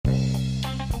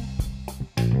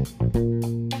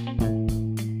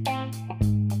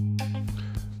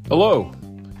Hello,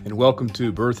 and welcome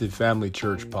to Birthday Family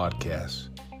Church Podcast.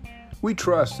 We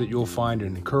trust that you'll find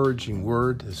an encouraging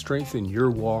word to strengthen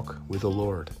your walk with the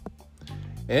Lord.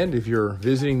 And if you're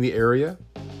visiting the area,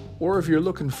 or if you're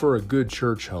looking for a good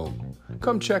church home,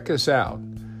 come check us out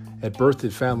at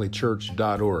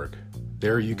birthedfamilychurch.org.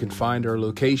 There you can find our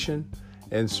location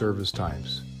and service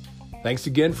times. Thanks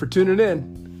again for tuning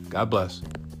in. God bless.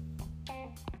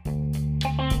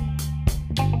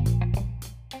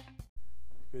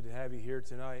 Good to have you here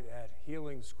tonight at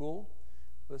Healing School.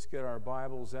 Let's get our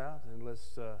Bibles out and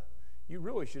you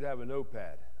really should have a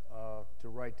notepad to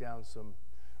write down some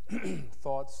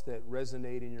thoughts that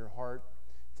resonate in your heart,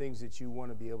 things that you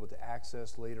want to be able to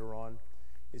access later on.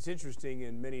 It's interesting,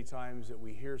 and many times that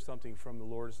we hear something from the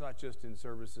Lord. It's not just in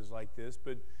services like this,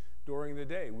 but during the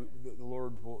day, the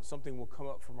Lord something will come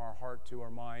up from our heart to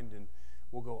our mind, and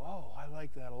we'll go, "Oh, I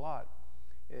like that a lot."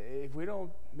 If we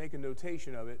don't make a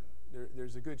notation of it,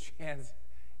 there's a good chance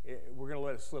we're going to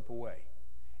let it slip away,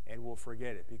 and we'll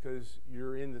forget it, because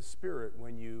you're in the spirit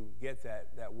when you get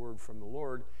that word from the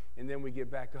Lord, and then we get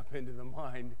back up into the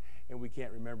mind, and we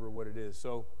can't remember what it is.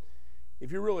 So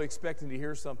if you're really expecting to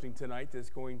hear something tonight that's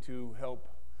going to help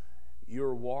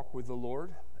your walk with the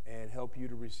Lord and help you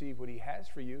to receive what He has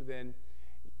for you, then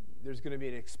there's going to be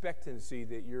an expectancy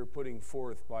that you're putting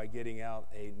forth by getting out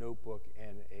a notebook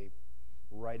and a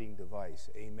writing device.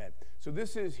 Amen. So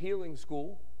this is Healing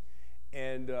School,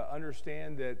 and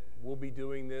understand that we'll be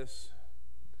doing this,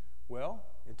 well,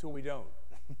 until we don't.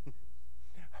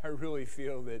 I really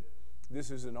feel that this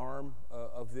is an arm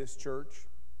of this church.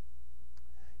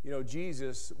 You know,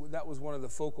 Jesus, that was one of the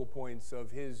focal points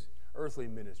of His earthly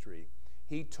ministry.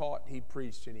 He taught, He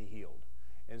preached, and He healed.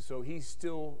 And so He's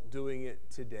still doing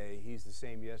it today. He's the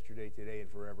same yesterday, today,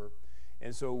 and forever.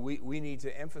 And so we need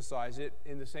to emphasize it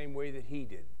in the same way that He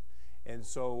did. And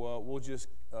so we'll just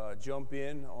jump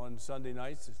in on Sunday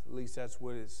nights. At least that's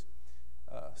what is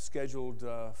scheduled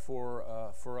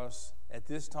for us at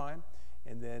this time.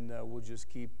 And then we'll just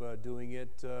keep doing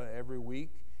it every week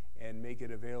and make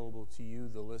it available to you,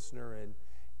 the listener. And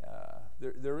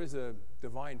there is a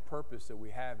divine purpose that we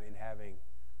have in having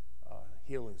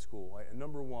Healing School.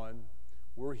 Number one,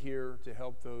 we're here to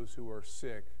help those who are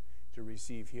sick to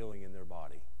receive healing in their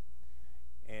body.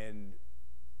 And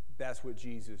that's what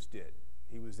Jesus did.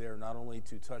 He was there not only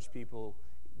to touch people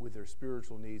with their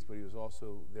spiritual needs, but He was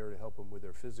also there to help them with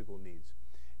their physical needs.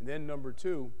 And then number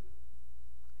two,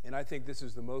 and I think this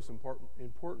is the most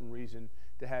important reason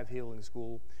to have Healing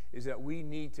School, is that we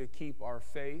need to keep our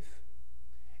faith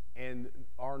and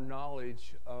our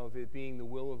knowledge of it being the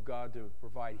will of God to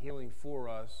provide healing for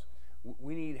us.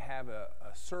 We need to have a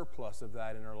surplus of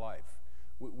that in our life.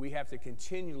 We have to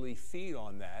continually feed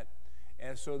on that,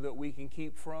 and so that we can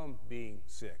keep from being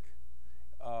sick.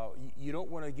 You don't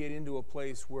want to get into a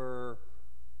place where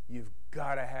you've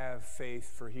got to have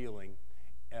faith for healing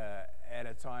at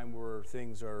a time where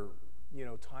things are,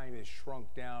 time is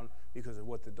shrunk down because of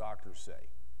what the doctors say.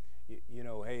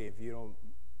 Hey,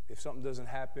 if something doesn't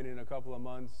happen in a couple of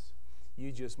months,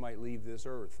 you just might leave this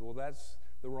earth. Well, that's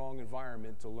the wrong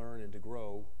environment to learn and to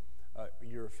grow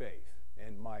your faith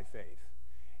and my faith.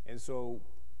 And so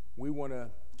we want to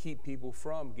keep people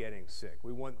from getting sick.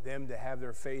 We want them to have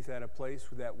their faith at a place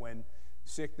that when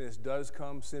sickness does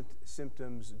come,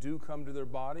 symptoms do come to their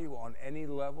body on any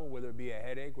level, whether it be a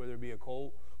headache, whether it be a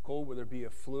cold, whether it be a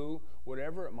flu,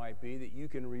 whatever it might be, that you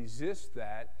can resist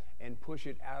that and push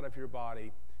it out of your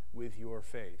body with your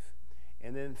faith.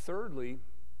 And then thirdly,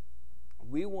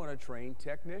 we want to train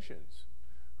technicians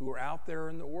who are out there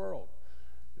in the world.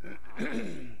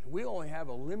 We only have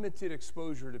a limited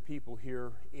exposure to people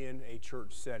here in a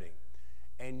church setting.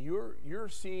 And you're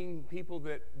seeing people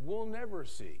that we'll never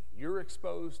see. You're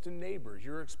exposed to neighbors.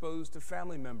 You're exposed to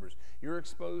family members. You're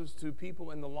exposed to people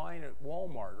in the line at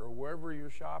Walmart or wherever you're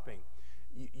shopping.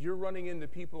 You're running into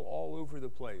people all over the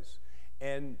place.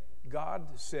 And God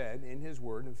said in His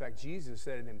Word, in fact, Jesus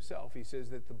said it Himself, He says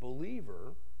that the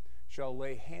believer shall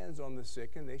lay hands on the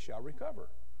sick and they shall recover.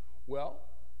 Well,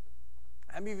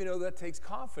 how many of you know that takes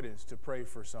confidence to pray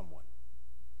for someone?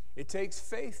 It takes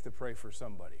faith to pray for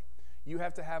somebody. You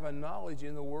have to have a knowledge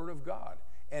in the Word of God,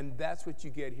 and that's what you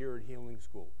get here at Healing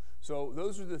School. So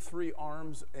those are the three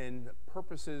arms and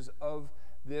purposes of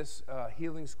this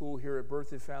Healing School here at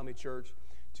Birthday Family Church,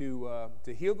 to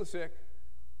heal the sick,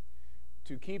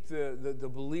 to keep the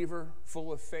believer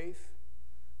full of faith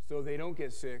so they don't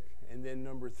get sick, and then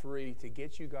number three, to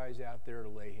get you guys out there to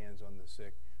lay hands on the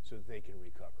sick so that they can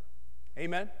recover.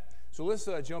 Amen? So let's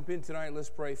jump in tonight. Let's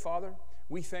pray. Father,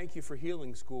 we thank you for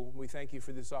Healing School. We thank you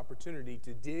for this opportunity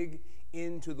to dig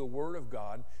into the Word of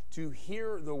God, to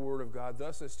hear the Word of God,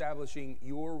 thus establishing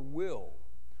your will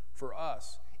for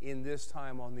us in this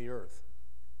time on the earth.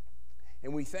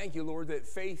 And we thank you, Lord, that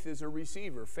faith is a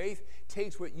receiver. Faith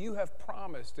takes what you have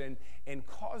promised and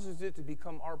causes it to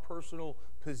become our personal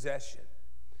possession.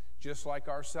 Just like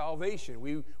our salvation.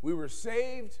 We were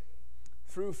saved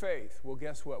through faith. Well,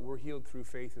 guess what? We're healed through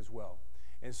faith as well.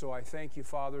 And so I thank you,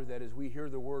 Father, that as we hear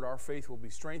the word, our faith will be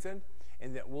strengthened,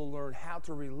 and that we'll learn how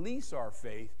to release our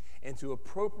faith and to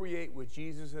appropriate what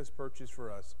Jesus has purchased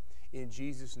for us. In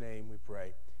Jesus' name we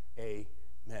pray.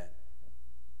 Amen.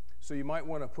 So you might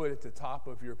want to put at the top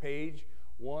of your page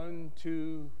 1,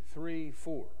 2, 3,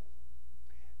 4.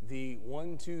 The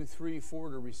 1, 2, 3, 4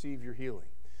 to receive your healing.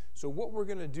 So what we're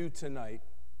going to do tonight,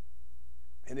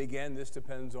 and again, this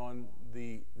depends on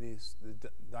the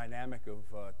dynamic of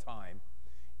time.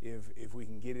 If we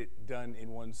can get it done in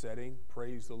one setting,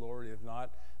 praise the Lord. If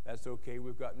not, that's okay.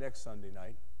 We've got next Sunday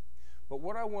night. But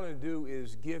what I want to do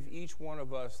is give each one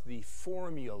of us the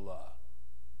formula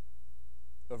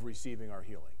of receiving our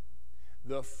healing.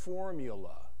 The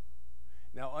formula.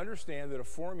 Now understand that a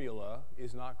formula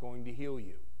is not going to heal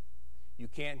you. You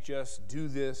can't just do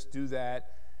this, do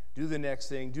that, do the next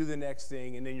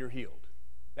thing, and then you're healed.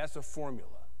 That's a formula.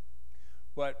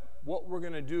 But what we're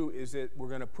going to do is that we're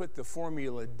going to put the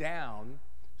formula down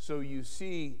so you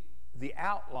see the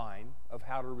outline of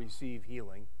how to receive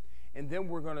healing. And then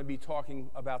we're going to be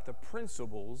talking about the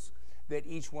principles that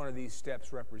each one of these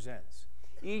steps represents.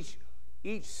 Each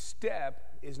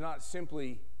step is not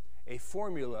simply a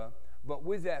formula, but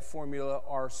with that formula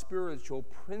are spiritual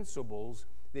principles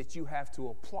that you have to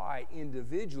apply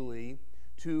individually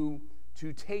to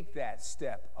take that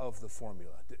step of the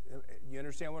formula. You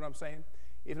understand what I'm saying?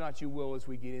 If not, you will as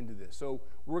we get into this. So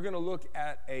we're going to look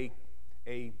at a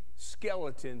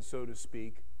skeleton, so to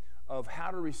speak, of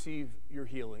how to receive your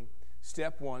healing.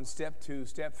 Step 1, step 2,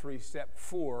 step 3, step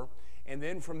 4. And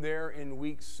then from there in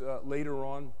weeks later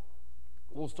on,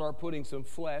 we'll start putting some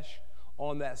flesh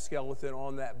on that skeleton,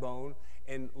 on that bone,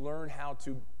 and learn how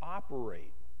to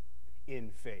operate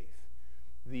in faith.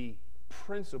 The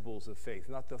principles of faith,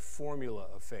 not the formula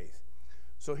of faith.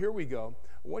 So here we go.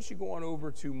 I want you to go on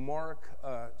over to Mark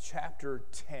chapter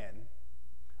 10,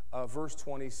 verse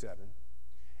 27.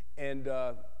 And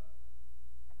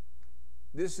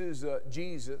this is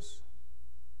Jesus.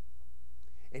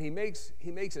 And he makes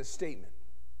a statement.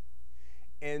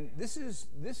 And this is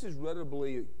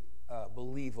readily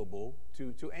believable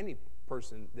to any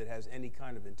person that has any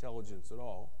kind of intelligence at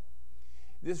all.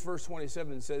 This verse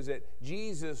 27 says that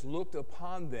Jesus looked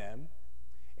upon them,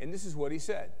 and this is what he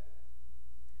said.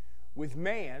 With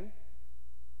man,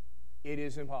 it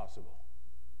is impossible.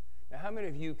 Now, how many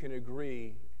of you can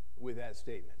agree with that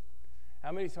statement?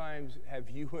 How many times have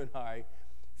you and I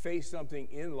faced something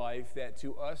in life that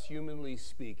to us, humanly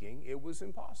speaking, it was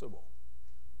impossible?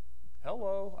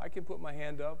 Hello, I can put my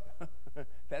hand up.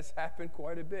 That's happened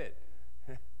quite a bit,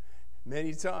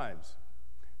 many times.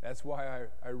 That's why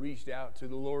I reached out to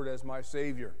the Lord as my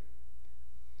Savior.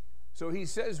 So he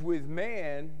says, with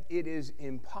man, it is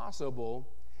impossible.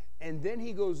 And then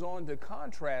he goes on to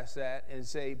contrast that and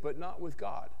say, but not with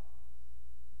God.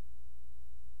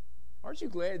 Aren't you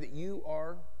glad that you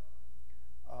are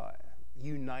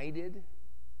united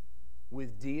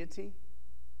with deity?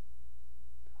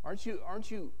 Don't you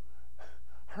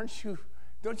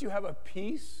have a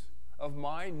peace of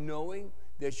mind knowing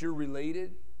that you're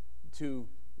related to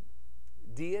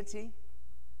deity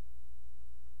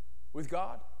with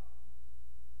God?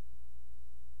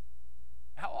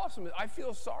 How awesome. I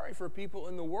feel sorry for people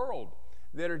in the world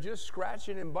that are just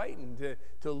scratching and biting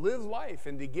to live life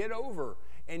and to get over,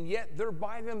 and yet they're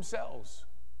by themselves.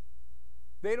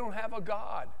 They don't have a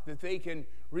God that they can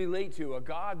relate to, a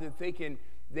God that they can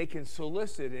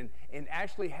solicit and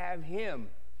actually have him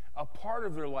a part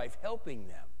of their life helping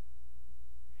them.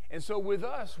 And so with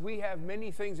us, we have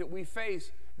many things that we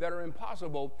face that are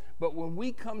impossible, but when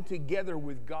we come together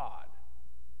with God,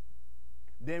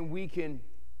 then we can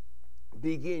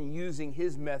begin using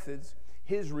his methods,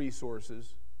 his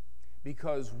resources,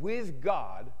 because with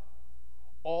God,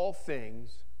 all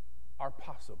things are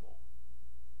possible.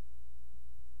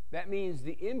 That means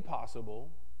the impossible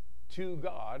to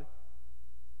God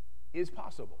is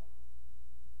possible.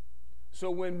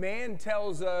 So when man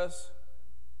tells us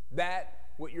that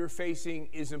what you're facing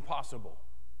is impossible,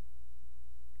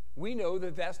 we know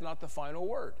that that's not the final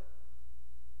word.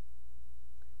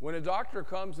 When a doctor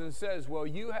comes and says, well,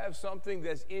 you have something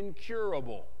that's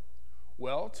incurable,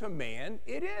 well, to man,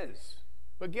 it is.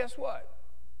 But guess what?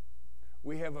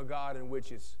 We have a God in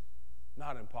which it's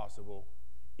not impossible,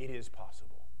 it is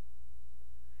possible.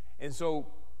 And so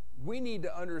we need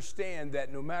to understand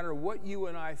that no matter what you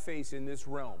and I face in this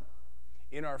realm,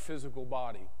 in our physical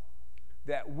body,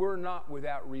 that we're not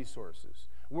without resources.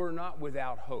 We're not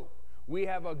without hope. We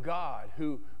have a God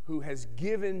who has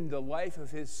given the life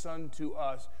of his Son to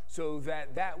us so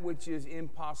that that which is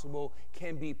impossible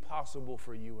can be possible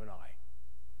for you and I.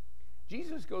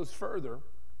 Jesus goes further.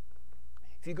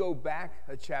 If you go back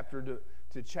a chapter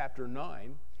to chapter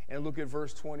 9 and look at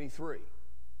verse 23.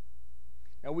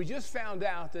 Now, we just found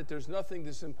out that there's nothing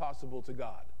that's impossible to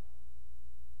God.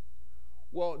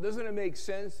 Well, doesn't it make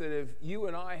sense that if you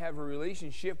and I have a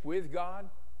relationship with God,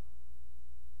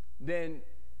 then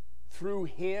through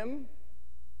him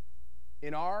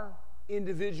in our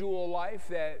individual life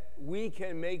that we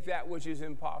can make that which is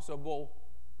impossible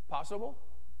possible?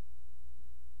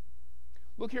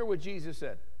 Look here what Jesus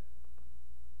said.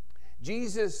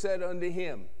 Jesus said unto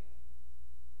him,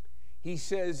 he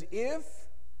says, if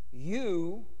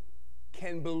you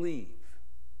can believe.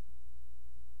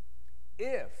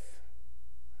 If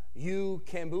you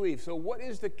can believe. So what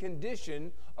is the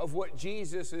condition of what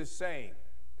Jesus is saying?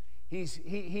 He's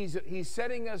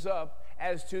setting us up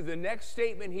as to the next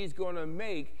statement he's going to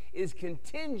make is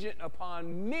contingent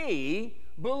upon me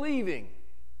believing.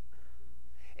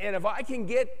 And if I can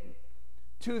get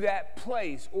to that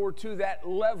place or to that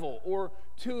level or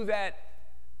to that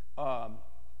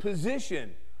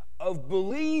position of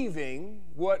believing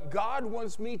what God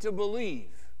wants me to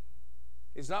believe.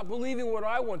 It's not believing what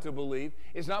I want to believe.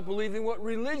 It's not believing what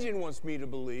religion wants me to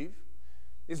believe.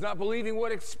 It's not believing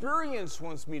what experience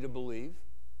wants me to believe.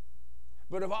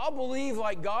 But if I'll believe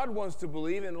like God wants to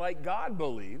believe and like God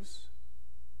believes,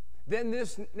 then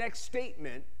this next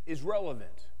statement is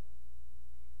relevant.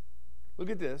 Look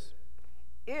at this.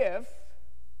 If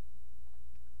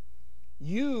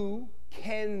you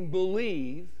can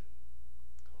believe,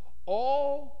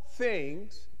 all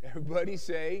things, everybody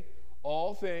say,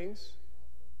 all things.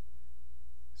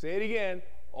 Say it again,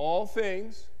 all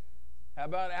things. How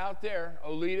about out there?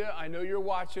 Olita, I know you're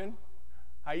watching.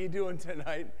 How you doing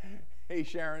tonight? Hey,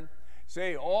 Sharon.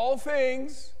 Say, all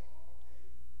things.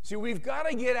 See, we've got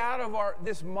to get out of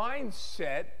this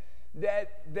mindset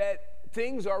that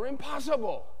things are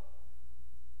impossible.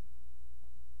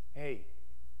 Hey,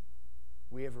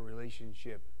 we have a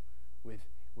relationship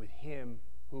with him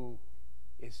who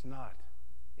is not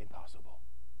impossible.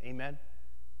 Amen?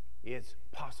 It's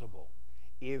possible.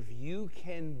 If you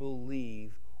can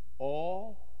believe,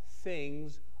 all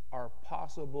things are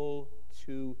possible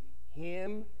to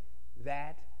him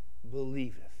that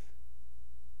believeth.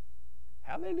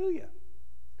 Hallelujah.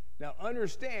 Now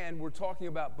understand, we're talking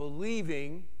about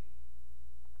believing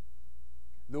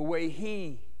the way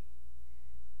he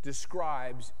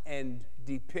describes and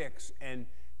depicts and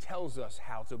tells us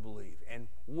how to believe and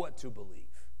what to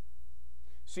believe.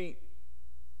 See,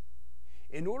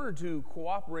 in order to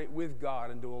cooperate with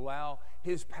God and to allow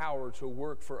his power to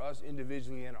work for us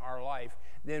individually in our life,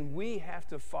 then we have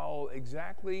to follow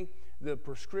exactly the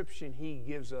prescription he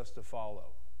gives us to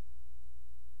follow.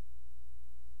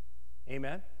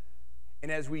 Amen?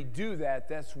 And as we do that,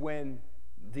 that's when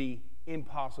the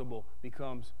impossible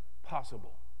becomes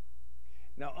possible.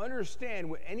 Now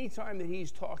understand, anytime that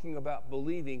he's talking about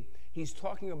believing, he's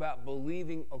talking about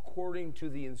believing according to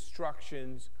the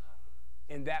instructions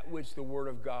and that which the Word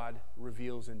of God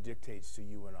reveals and dictates to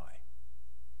you and I.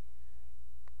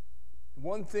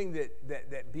 One thing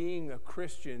that being a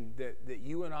Christian that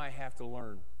you and I have to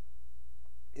learn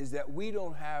is that we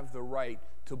don't have the right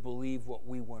to believe what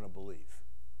we want to believe.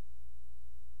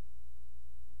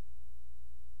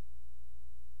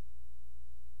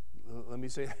 Let me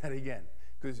say that again,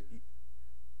 because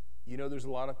you know there's a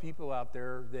lot of people out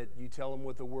there that you tell them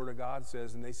what the Word of God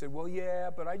says, and they say, well, yeah,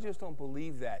 but I just don't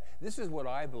believe that. This is what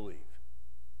I believe.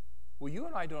 Well, you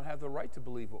and I don't have the right to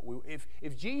believe what we...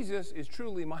 If Jesus is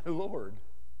truly my Lord,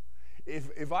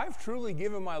 if I've truly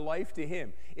given my life to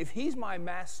him, if he's my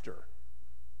master,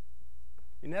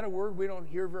 isn't that a word we don't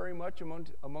hear very much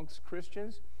amongst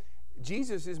Christians?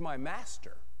 Jesus is my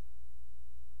master.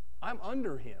 I'm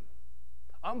under him.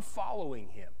 I'm following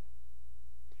him.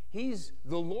 He's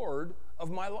the Lord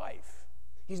of my life.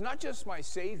 He's not just my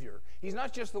Savior. He's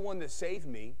not just the one that saved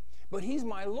me, but he's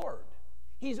my Lord.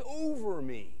 He's over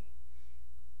me.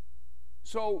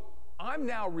 So I'm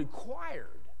now required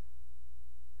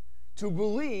to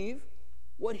believe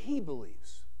what he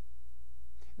believes.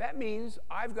 That means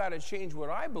I've got to change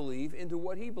what I believe into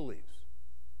what he believes.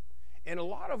 And a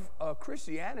lot of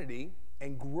Christianity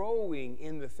and growing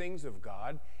in the things of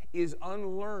God is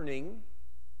unlearning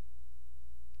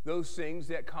those things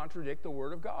that contradict the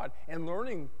Word of God and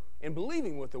learning and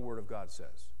believing what the Word of God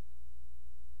says.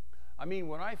 I mean,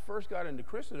 when I first got into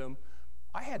Christendom,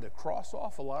 I had to cross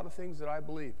off a lot of things that I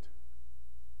believed.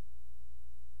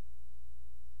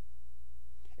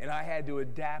 And I had to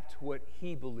adapt what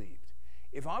he believed.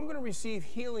 If I'm going to receive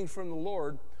healing from the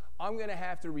Lord, I'm going to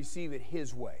have to receive it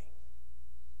his way.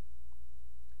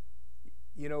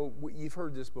 You know, you've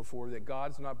heard this before, that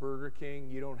God's not Burger King.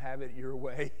 You don't have it your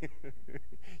way.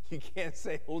 You can't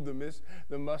say, hold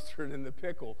the mustard and the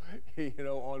pickle, you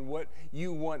know, on what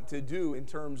you want to do in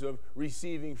terms of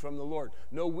receiving from the Lord.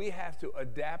 No, we have to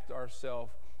adapt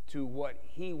ourselves to what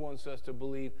he wants us to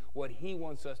believe, what he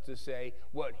wants us to say,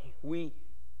 what we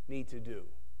need to do.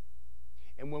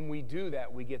 And when we do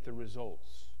that, we get the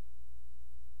results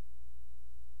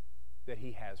that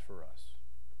he has for us,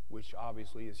 which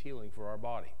obviously is healing for our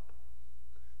body.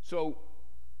 So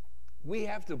we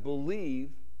have to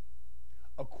believe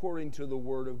according to the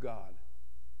Word of God.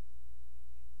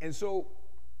 And so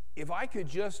if I could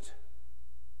just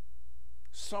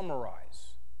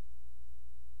summarize,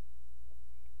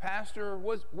 Pastor,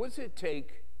 what's it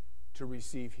take to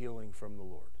receive healing from the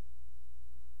Lord?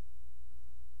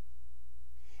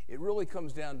 It really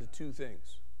comes down to two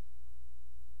things.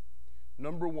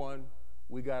 Number one,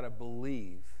 we got to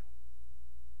believe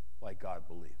like God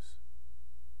believes.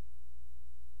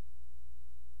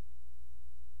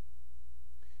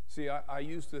 See, I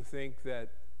used to think that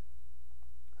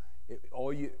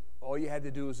all you had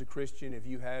to do as a Christian, if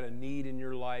you had a need in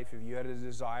your life, if you had a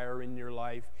desire in your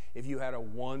life, if you had a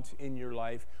want in your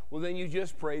life, well, then you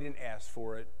just prayed and asked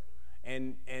for it.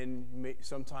 And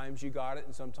sometimes you got it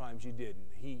and sometimes you didn't.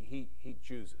 He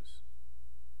chooses.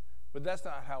 But that's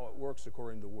not how it works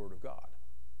according to the Word of God.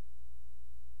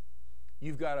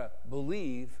 You've got to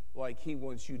believe like he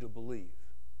wants you to believe.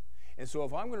 And so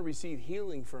if I'm going to receive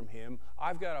healing from him,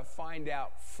 I've got to find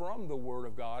out from the Word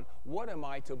of God, what am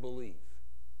I to believe?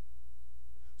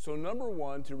 So number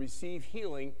one, to receive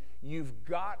healing, you've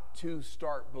got to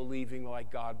start believing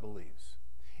like God believes.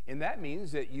 And that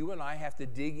means that you and I have to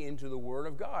dig into the Word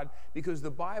of God, because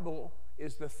the Bible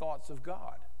is the thoughts of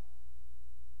God.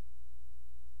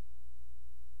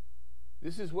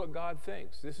 This is what God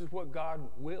thinks. This is what God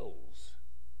wills.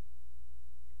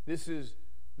 This is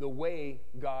the way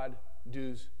God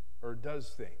does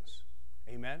things.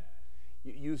 Amen?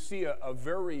 You see a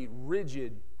very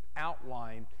rigid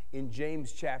outline in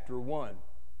James chapter 1,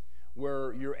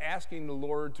 where you're asking the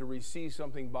Lord to receive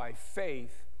something by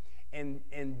faith, and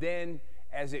then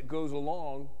as it goes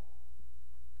along,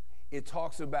 it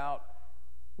talks about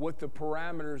what the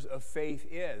parameters of faith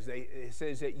is. It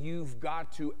says that you've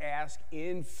got to ask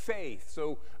in faith.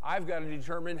 So I've got to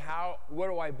determine what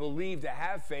do I believe to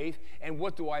have faith, and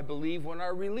what do I believe when I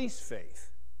release faith.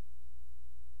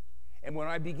 And when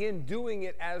I begin doing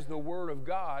it as the Word of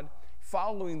God,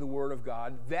 following the Word of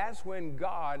God, that's when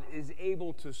God is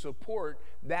able to support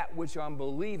that which I'm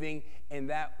believing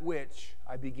and that which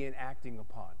I begin acting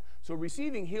upon. So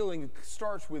receiving healing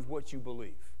starts with what you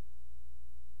believe.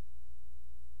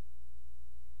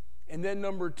 And then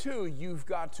number two, you've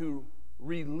got to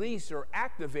release or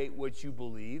activate what you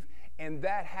believe, and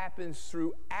that happens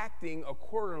through acting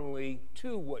accordingly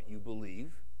to what you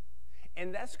believe.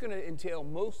 And that's going to entail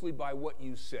mostly by what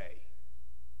you say.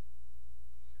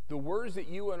 The words that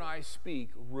you and I speak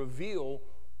reveal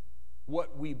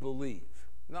what we believe.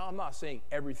 Now, I'm not saying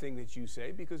everything that you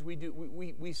say, because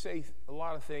we say a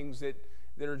lot of things that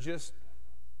are just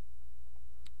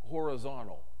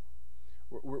horizontal.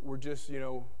 We're just,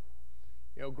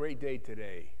 great day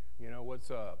today.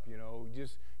 What's up?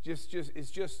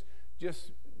 It's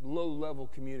just low-level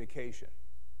communication.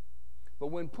 But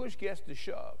when push gets to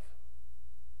shove,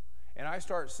 and I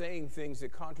start saying things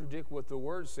that contradict what the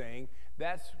Word's saying,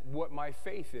 that's what my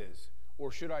faith is.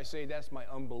 Or should I say, that's my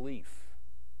unbelief.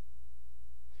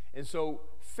 And so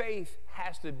faith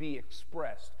has to be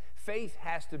expressed. Faith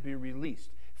has to be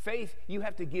released. Faith, you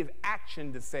have to give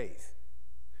action to faith.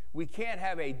 We can't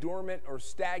have a dormant or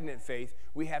stagnant faith.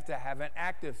 We have to have an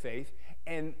active faith.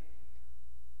 And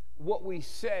what we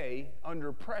say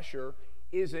under pressure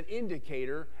is an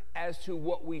indicator as to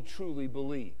what we truly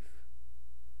believe.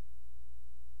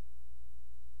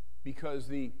 Because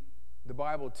the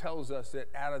Bible tells us that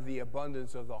out of the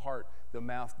abundance of the heart, the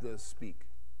mouth does speak.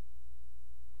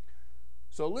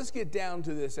 So let's get down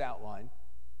to this outline.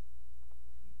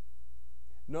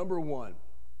 Number one.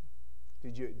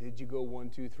 Did you go 1,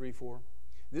 2, 3, 4?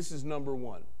 This is number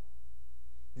one.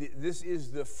 This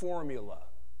is the formula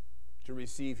to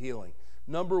receive healing.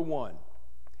 Number one,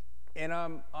 and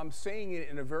I'm saying it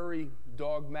in a very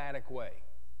dogmatic way.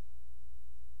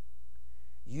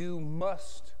 You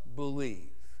must believe.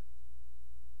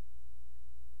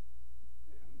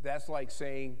 That's like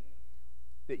saying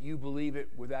that you believe it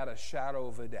without a shadow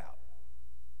of a doubt.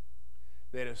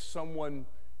 That if someone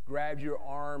grabbed your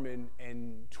arm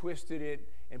and twisted it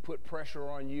and put pressure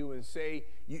on you and say,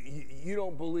 you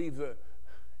don't believe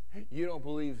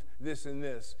this and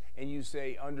this, and you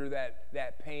say, under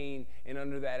that pain and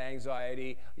under that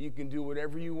anxiety, you can do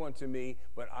whatever you want to me,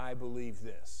 but I believe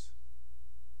this.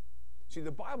 See, the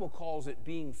Bible calls it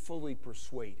being fully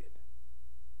persuaded.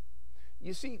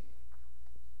 You see,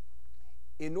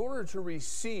 in order to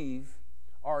receive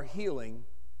our healing,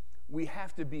 we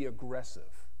have to be aggressive.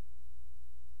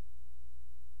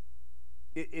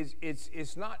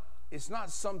 It's not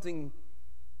something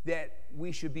that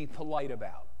we should be polite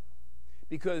about,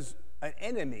 because an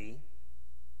enemy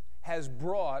has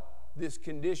brought this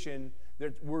condition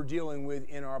that we're dealing with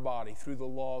in our body through the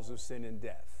laws of sin and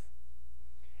death.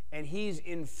 And he's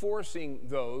enforcing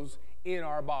those in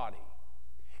our body.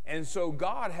 And so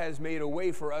God has made a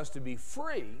way for us to be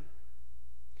free,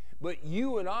 but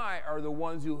you and I are the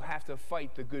ones who have to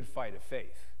fight the good fight of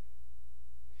faith.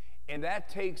 And that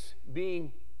takes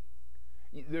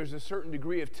there's a certain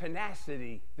degree of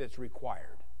tenacity that's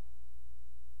required.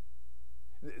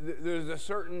 There's a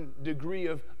certain degree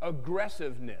of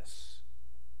aggressiveness.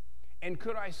 And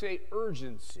could I say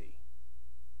urgency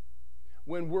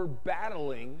when we're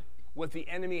battling what the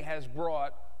enemy has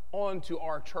brought onto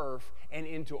our turf and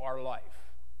into our life.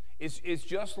 It's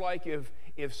just like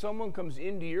if someone comes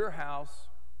into your house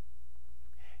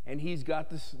and he's got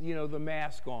this, the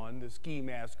mask on, the ski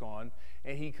mask on,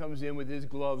 and he comes in with his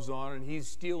gloves on and he's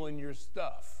stealing your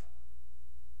stuff.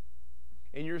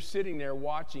 And you're sitting there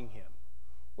watching him.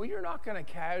 Well, you're not going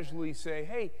to casually say,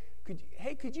 hey,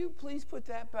 could you please put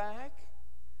that back?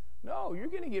 No, you're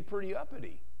going to get pretty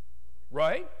uppity,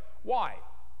 right? Why?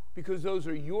 Because those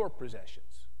are your possessions.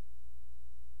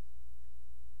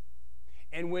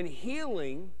 And when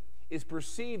healing is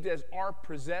perceived as our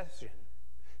possession,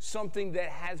 something that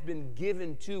has been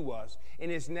given to us and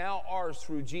is now ours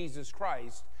through Jesus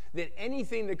Christ, that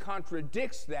anything that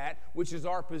contradicts that, which is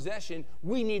our possession,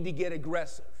 we need to get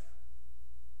aggressive.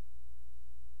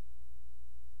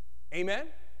 Amen?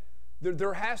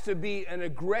 There has to be an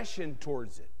aggression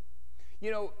towards it.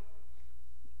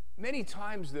 Many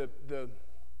times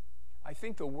I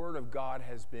think the Word of God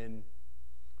has been,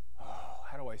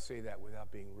 how do I say that without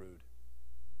being rude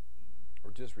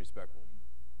or disrespectful?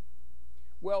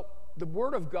 Well, the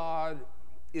Word of God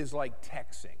is like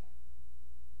texting.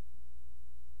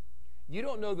 You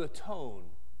don't know the tone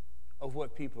of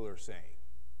what people are saying.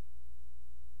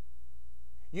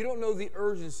 You don't know the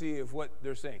urgency of what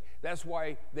they're saying. That's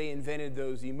why they invented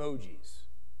those emojis.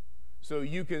 So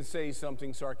you can say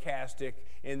something sarcastic,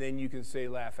 and then you can say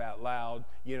laugh out loud,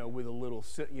 with a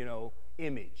little,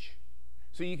 image.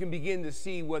 So you can begin to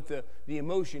see what the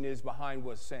emotion is behind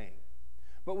what's saying.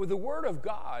 But with the Word of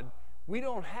God, we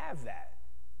don't have that.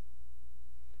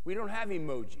 We don't have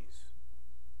emojis.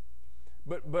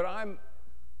 But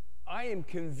I am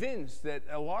convinced that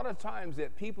a lot of times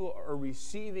that people are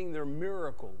receiving their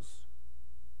miracles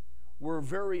were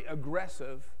very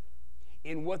aggressive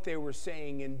in what they were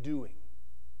saying and doing.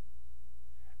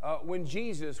 When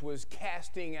Jesus was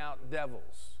casting out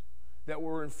devils that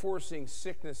were enforcing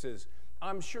sicknesses,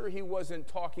 I'm sure he wasn't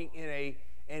talking in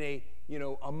a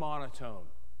monotone.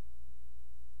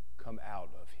 Come out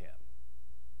of him.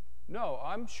 No,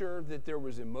 I'm sure that there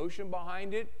was emotion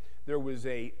behind it. There was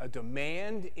a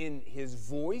demand in his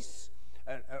voice,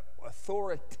 an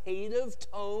authoritative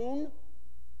tone.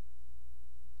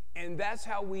 And that's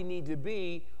how we need to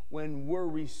be when we're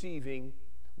receiving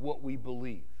what we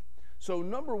believe. So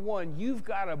number one, you've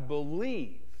got to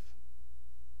believe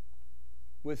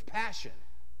with passion.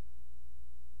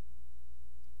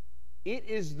 It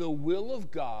is the will of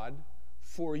God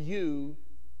for you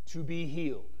to be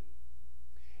healed.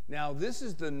 Now, this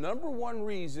is the number one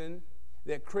reason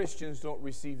that Christians don't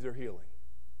receive their healing,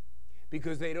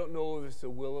 because they don't know if it's the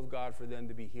will of God for them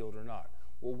to be healed or not.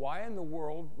 Well, why in the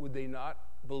world would they not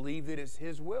believe that it's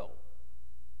his will?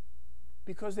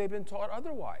 Because they've been taught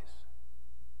otherwise.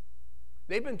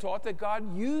 They've been taught that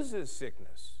God uses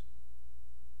sickness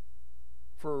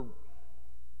for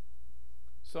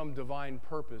some divine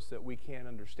purpose that we can't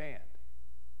understand.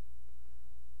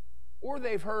 Or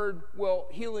they've heard, well,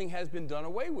 healing has been done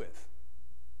away with.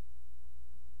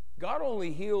 God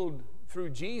only healed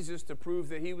through Jesus to prove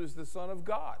that he was the Son of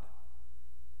God.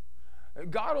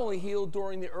 God only healed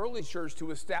during the early church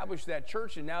to establish that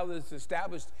church, and now that it's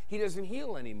established, he doesn't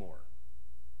heal anymore.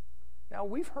 Now,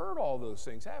 we've heard all those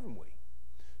things, haven't we?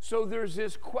 So there's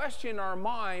this question in our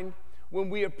mind, when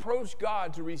we approach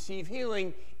God to receive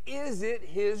healing, is it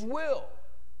His will?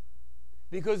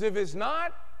 Because if it's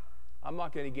not, I'm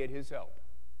not going to get His help.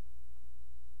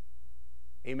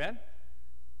 Amen?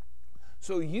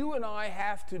 So you and I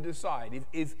have to decide.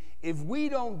 If we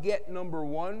don't get number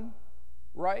one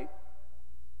right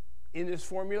in this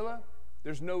formula,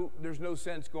 there's no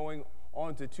sense going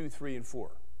on to 2, 3, and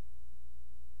 4.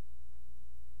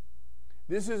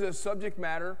 This is a subject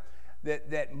matter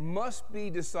that must be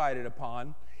decided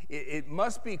upon. It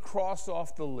must be crossed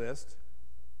off the list.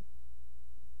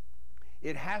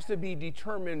 It has to be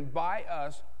determined by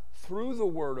us through the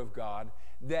Word of God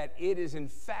that it is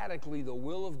emphatically the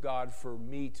will of God for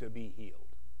me to be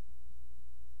healed.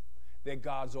 That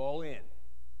God's all in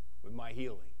with my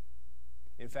healing.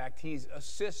 In fact, He's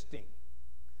assisting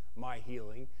my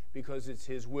healing because it's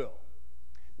His will.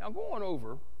 Now, going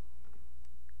over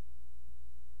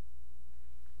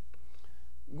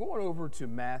to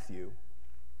Matthew,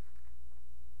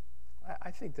 I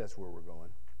think that's where we're going.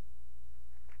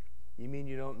 You mean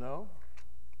you don't know?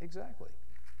 Exactly.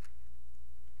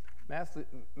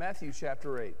 Matthew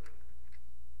chapter 8.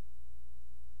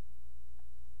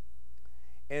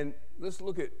 And let's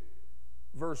look at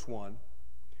verse 1.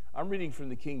 I'm reading from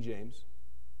the King James.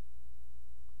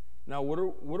 Now, what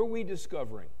are we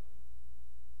discovering?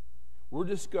 We're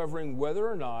discovering whether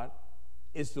or not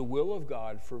it's the will of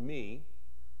God for me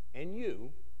and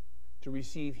you to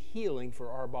receive healing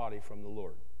for our body from the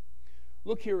Lord.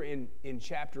 Look here in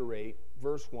chapter 8,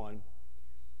 verse 1.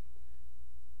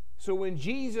 So when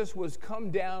Jesus was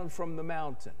come down from the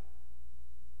mountain,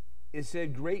 it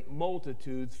said great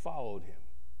multitudes followed him.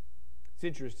 It's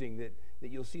interesting that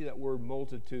you'll see that word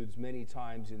multitudes many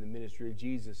times in the ministry of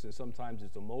Jesus, and sometimes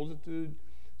it's a multitude,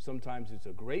 sometimes it's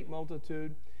a great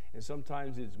multitude, and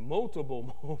sometimes it's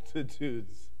multiple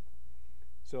multitudes.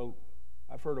 So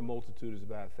I've heard a multitude is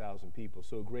about 1,000 people,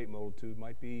 so a great multitude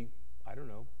might be, I don't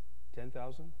know,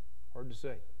 10,000? Hard to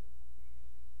say.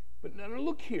 But now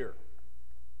look here.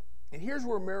 And here's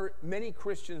where many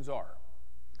Christians are.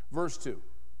 Verse 2.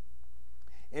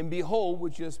 And behold,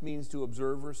 which just means to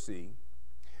observe or see,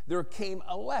 there came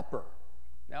a leper.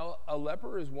 Now, a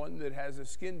leper is one that has a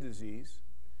skin disease,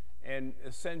 and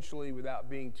essentially, without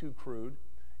being too crude,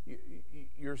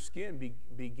 your skin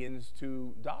begins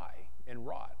to die and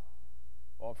rot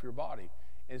off your body.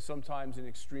 And sometimes in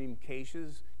extreme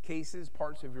cases,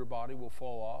 parts of your body will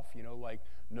fall off, like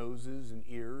noses and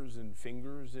ears and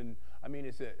fingers. And I mean,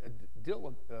 it's a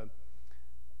deal of,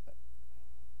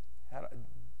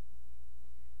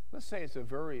 let's say it's a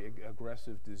very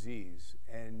aggressive disease,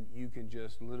 and you can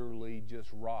just literally just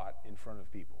rot in front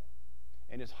of people.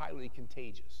 And it's highly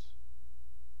contagious.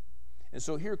 And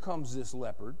so here comes this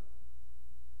leopard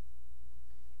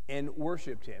and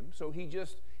worshiped him. So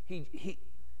he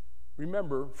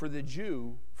remember, for the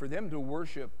Jew, for them to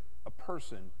worship a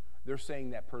person, they're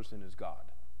saying that person is God.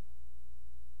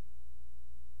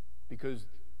 Because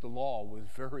the law was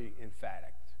very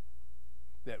emphatic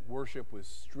that worship was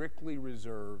strictly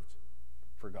reserved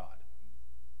for God.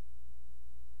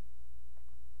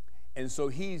 And so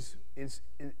he's,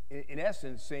 in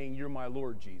essence, saying, you're my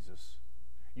Lord Jesus.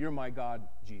 You're my God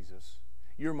Jesus.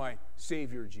 You're my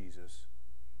Savior Jesus.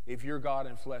 If you're God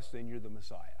in flesh, then you're the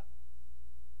Messiah.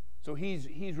 So he's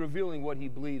revealing what he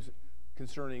believes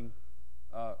concerning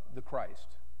the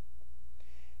Christ.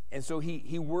 And so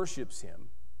he worships him.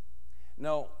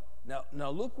 Now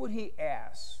look what he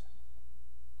asks.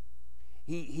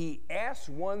 He asks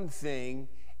one thing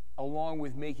along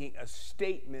with making a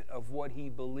statement of what he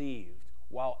believed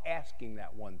while asking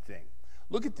that one thing.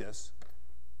 Look at this.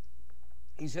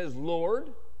 He says,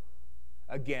 Lord,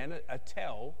 again, a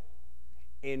tell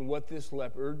in what this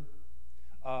leopard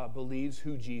believes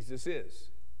who Jesus is.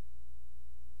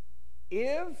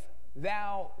 If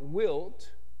thou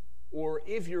wilt, or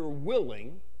if you're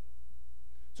willing,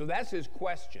 so that's his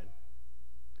question.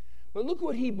 But look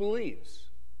what he believes.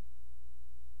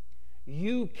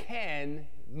 You can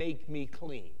make me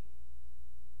clean.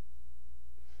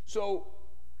 So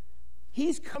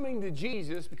he's coming to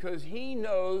Jesus because he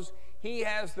knows he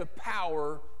has the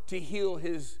power to heal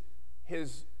his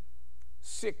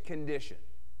sick condition.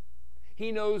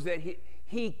 He knows that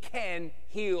he can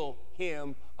heal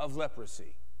him of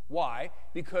leprosy. Why?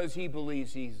 Because he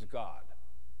believes he's God.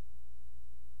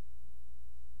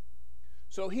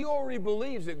 So he already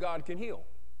believes that God can heal.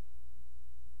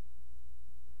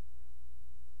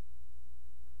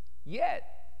 Yet,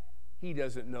 he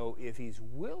doesn't know if he's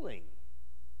willing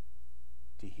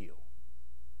to heal.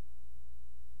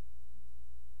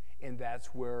 And that's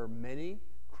where many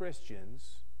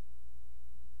Christians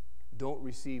don't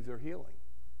receive their healing.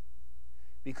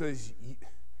 Because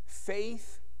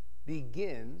Faith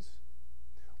begins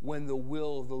when the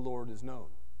will of the Lord is known.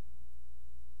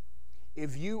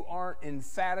 If you aren't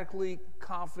emphatically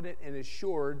confident and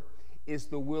assured it's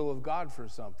the will of God for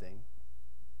something,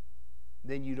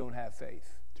 then you don't have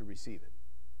faith to receive it.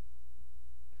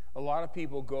 A lot of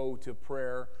people go to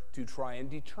prayer to try and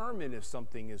determine if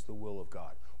something is the will of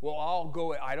God. Well, I'll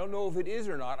go, I don't know if it is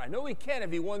or not. I know he can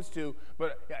if he wants to,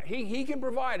 but he can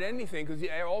provide anything because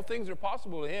all things are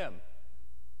possible to him.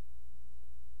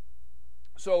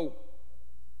 So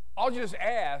I'll just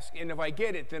ask, and if I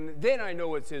get it, then I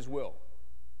know it's his will.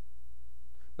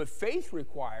 But faith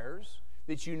requires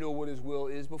that you know what his will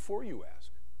is before you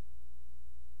ask.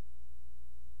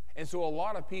 And so a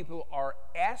lot of people are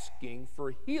asking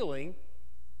for healing,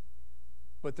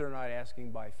 but they're not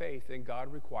asking by faith, and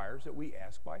God requires that we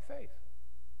ask by faith.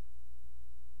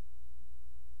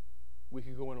 We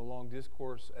could go in a long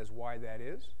discourse as why that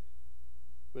is,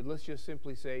 but let's just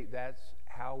simply say that's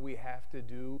how we have to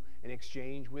do an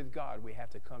exchange with God. We have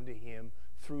to come to him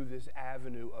through this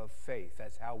avenue of faith.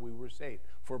 That's how we were saved.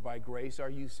 For by grace are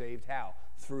you saved. How?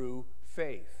 Through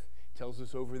faith. Tells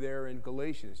us over there in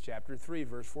Galatians chapter 3,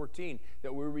 verse 14,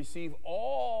 that we receive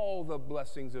all the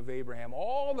blessings of Abraham,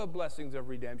 all the blessings of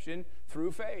redemption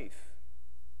through faith.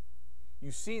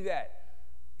 You see that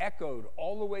echoed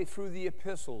all the way through the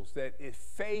epistles, that if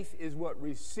faith is what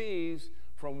receives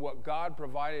from what God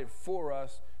provided for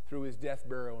us through his death,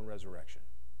 burial, and resurrection.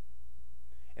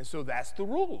 And so that's the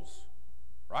rules,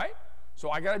 right?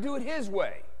 So I got to do it his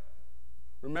way.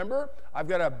 Remember, I've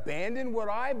got to abandon what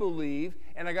I believe,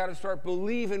 and I got to start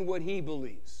believing what he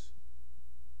believes.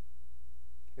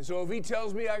 And so if he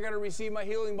tells me I got to receive my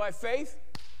healing by faith,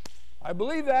 I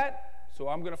believe that. So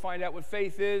I'm going to find out what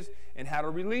faith is and how to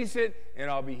release it, and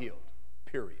I'll be healed,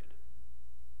 period.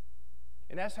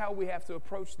 And that's how we have to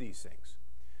approach these things.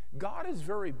 God is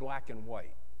very black and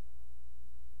white.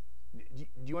 Do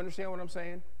you understand what I'm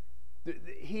saying?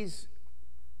 He's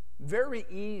very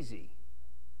easy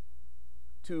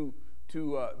to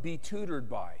be tutored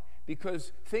by,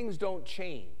 because things don't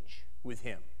change with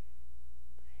him.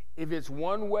 If it's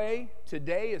one way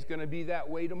today, it's going to be that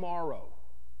way tomorrow.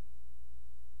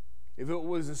 If it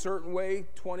was a certain way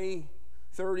 20,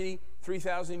 30,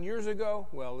 3,000 years ago,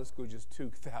 well, let's go just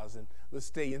 2,000. Let's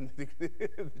stay in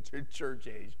the church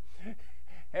age.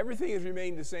 Everything has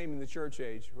remained the same in the church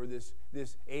age, or this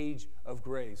age of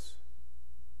grace.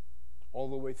 All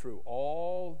the way through.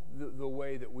 All the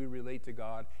way that we relate to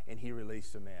God and he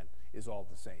relates to man is all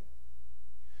the same.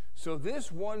 So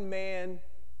this one man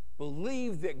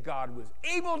believed that God was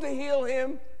able to heal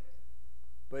him,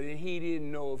 but he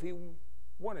didn't know if he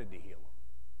wanted to heal him.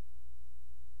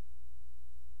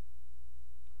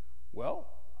 Well,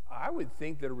 I would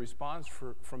think that a response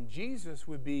from Jesus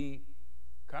would be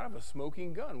kind of a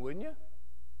smoking gun, wouldn't you?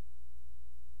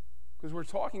 Because we're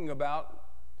talking about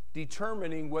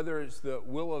determining whether it's the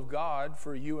will of God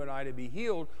for you and I to be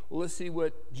healed. Well, let's see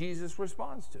what Jesus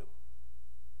responds to.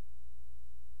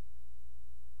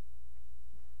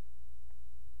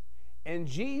 And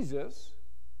Jesus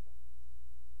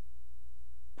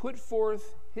put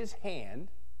forth his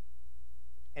hand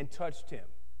and touched him.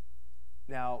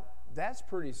 Now, that's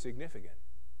pretty significant.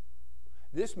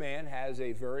 This man has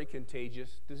a very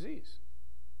contagious disease.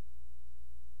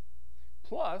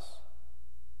 Plus,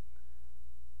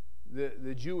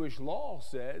 the Jewish law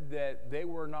said that they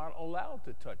were not allowed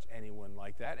to touch anyone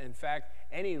like that. In fact,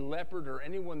 any leopard or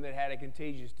anyone that had a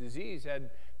contagious disease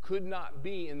could not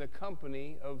be in the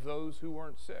company of those who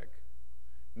weren't sick.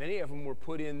 Many of them were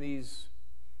put in these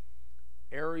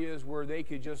areas where they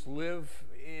could just live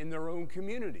in their own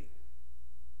community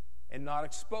and not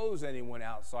expose anyone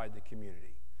outside the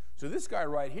community. So this guy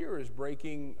right here is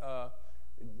breaking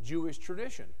Jewish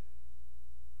tradition.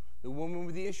 The woman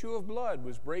with the issue of blood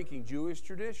was breaking Jewish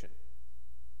tradition.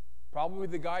 Probably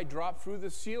the guy dropped through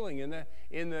the ceiling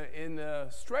in the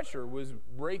stretcher was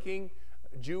breaking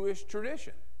Jewish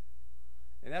tradition.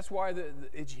 And that's why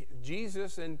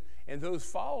Jesus and those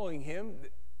following him,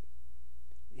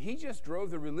 he just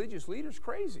drove the religious leaders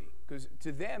crazy, because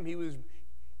to them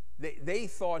they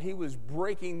thought he was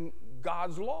breaking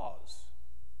God's laws.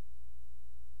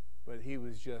 But he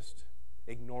was just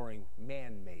ignoring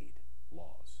man-made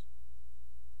laws.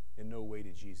 In no way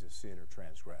did Jesus sin or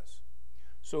transgress.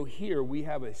 So here we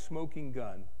have a smoking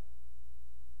gun.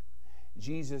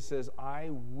 Jesus says, I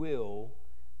will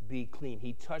be clean.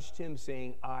 He touched him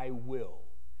saying, I will.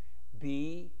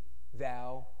 Be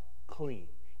thou clean.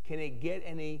 Can it get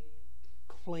any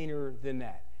cleaner than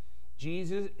that?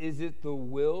 Jesus, is it the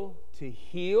will to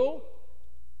heal?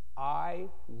 I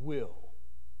will.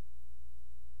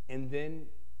 And then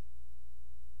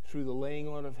through the laying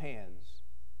on of hands,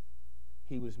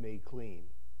 he was made clean.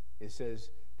 It says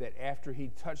that after he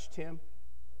touched him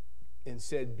and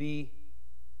said, be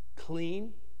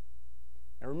clean.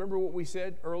 And remember what we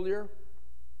said earlier?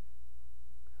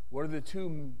 What are the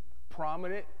two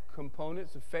prominent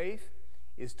components of faith?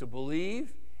 Is to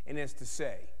believe and is to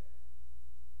say.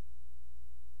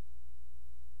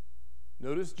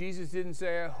 Notice Jesus didn't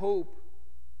say, I hope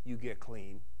you get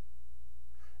clean.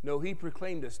 No, he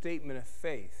proclaimed a statement of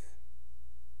faith.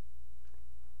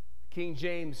 King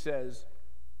James says,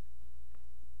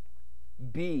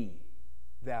 be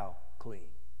thou clean.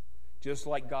 Just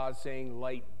like God saying,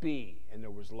 light be, and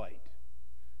there was light.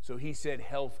 So he said,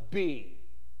 health be,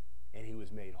 and he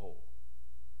was made whole.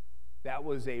 That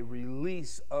was a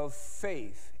release of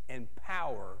faith and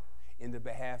power in the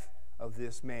behalf of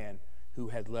this man who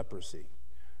had leprosy.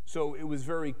 So it was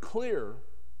very clear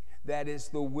that it's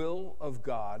the will of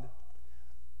God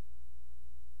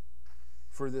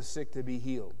for the sick to be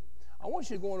healed. I want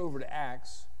you to go on over to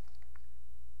Acts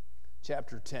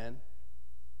chapter 10.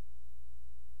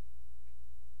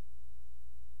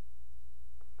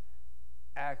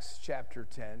 Acts chapter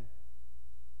 10.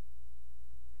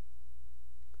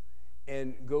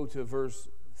 And go to verse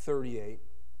 38.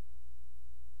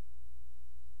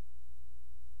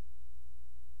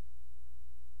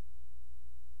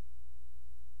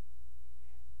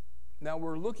 Now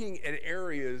we're looking at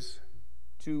areas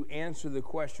to answer the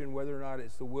question whether or not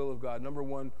it's the will of God. Number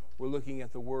one, we're looking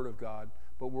at the Word of God,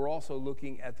 but we're also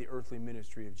looking at the earthly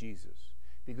ministry of Jesus,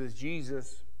 because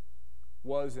Jesus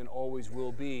was and always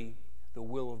will be the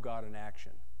will of God in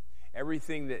action.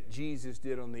 Everything that Jesus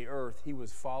did on the earth, he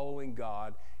was following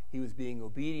God, he was being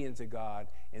obedient to God,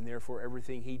 and therefore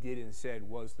everything he did and said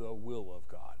was the will of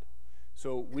God.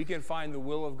 So we can find the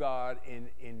will of God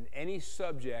in any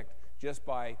subject just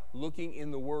by looking in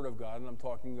the Word of God, and I'm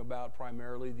talking about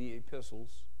primarily the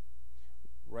epistles,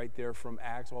 right there from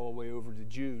Acts all the way over to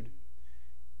Jude,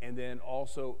 and then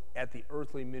also at the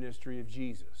earthly ministry of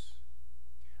Jesus.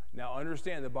 Now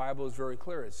understand, the Bible is very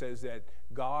clear. It says that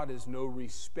God is no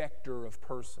respecter of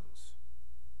persons,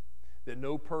 that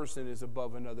no person is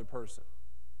above another person.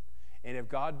 And if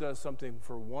God does something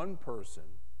for one person,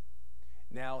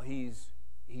 now he's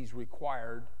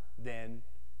required then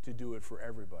to do it for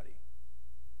everybody.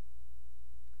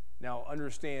 Now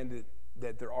understand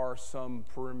that there are some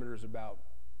parameters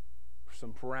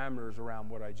around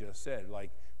what I just said. Like,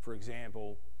 for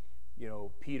example,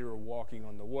 Peter walking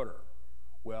on the water.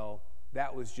 Well,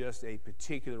 that was just a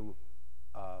particular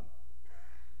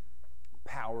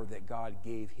power that God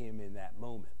gave him in that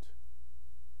moment.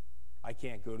 I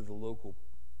can't go to the local,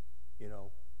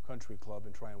 country club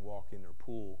and try and walk in their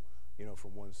pool,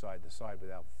 from one side to side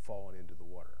without falling into the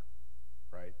water,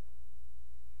 right?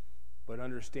 But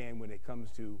understand, when it comes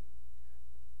to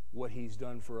what he's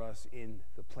done for us in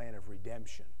the plan of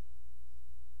redemption,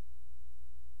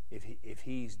 if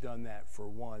he's done that for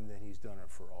one, then he's done it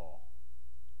for all.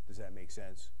 Does that make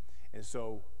sense? And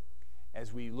so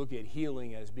as we look at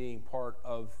healing as being part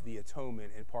of the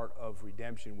atonement and part of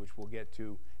redemption, which we'll get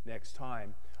to next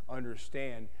time,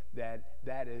 understand that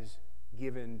that is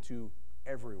given to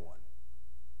everyone.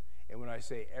 And when I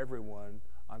say everyone,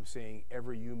 I'm saying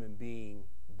every human being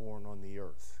born on the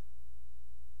earth.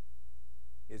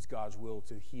 It's God's will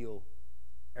to heal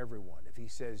everyone. If he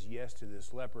says yes to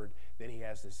this leopard, then he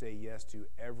has to say yes to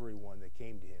everyone that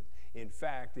came to him. In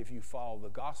fact, if you follow the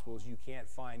Gospels, you can't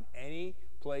find any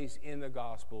place in the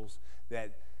Gospels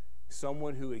that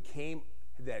someone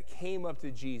that came up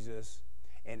to Jesus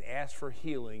and asked for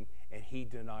healing and he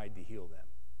denied to heal them.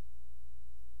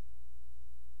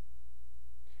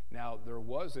 Now, there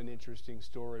was an interesting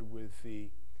story with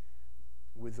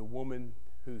the woman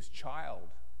whose child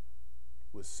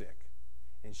was sick,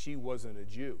 and she wasn't a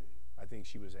Jew. I think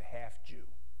she was a half-Jew.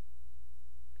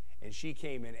 And she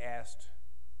came and asked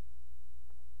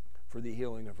for the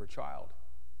healing of her child.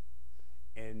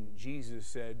 And Jesus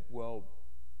said, well,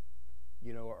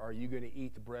 are you going to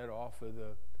eat the bread off of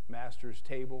the master's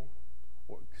table?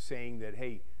 Or saying that,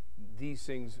 hey, these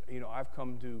things, I've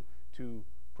come to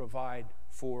provide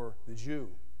for the Jew,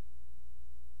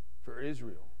 for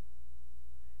Israel.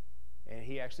 And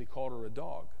he actually called her a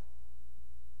dog.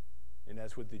 And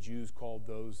that's what the Jews called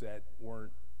those that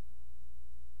weren't,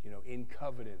 in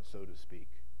covenant, so to speak.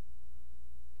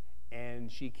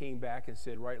 And she came back and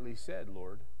said, rightly said,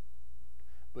 Lord,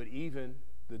 but even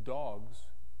the dogs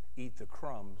eat the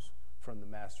crumbs from the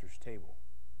master's table.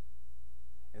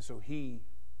 And so he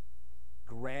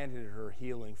granted her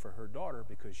healing for her daughter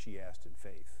because she asked in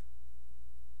faith.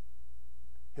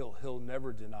 He'll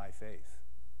never deny faith,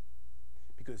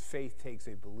 because faith takes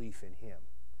a belief in him.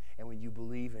 And when you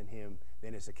believe in him,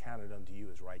 then it's accounted unto you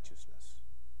as righteousness.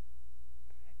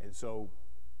 And so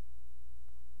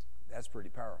that's pretty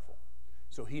powerful.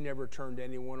 So he never turned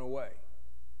anyone away.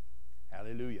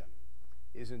 Hallelujah.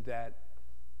 Isn't that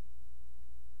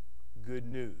good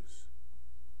news?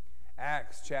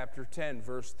 Acts chapter 10,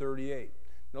 verse 38.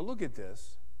 Now look at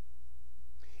this.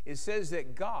 It says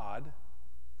that God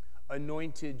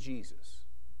anointed Jesus.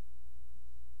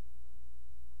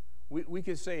 We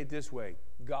could say it this way.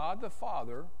 God the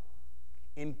Father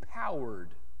empowered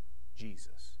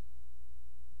Jesus.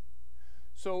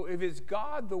 So if it's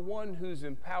God the one who's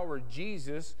empowered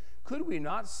Jesus, could we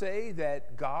not say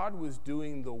that God was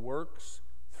doing the works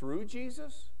through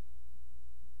Jesus?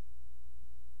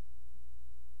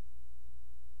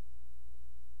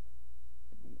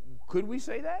 Could we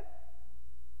say that?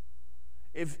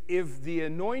 If the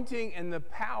anointing and the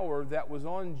power that was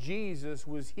on Jesus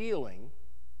was healing,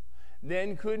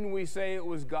 then couldn't we say it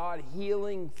was God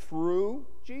healing through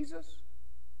Jesus?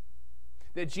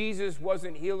 That Jesus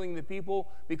wasn't healing the people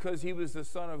because he was the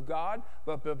Son of God,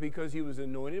 but because he was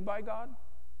anointed by God?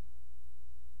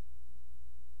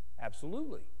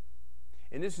 Absolutely.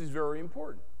 And this is very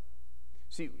important.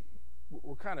 See,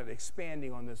 we're kind of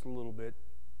expanding on this a little bit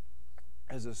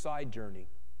as a side journey,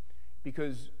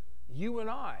 because you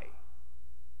and I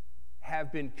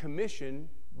have been commissioned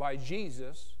by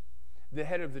Jesus, the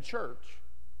head of the church,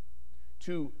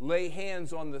 to lay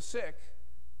hands on the sick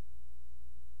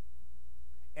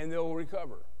and they'll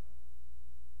recover.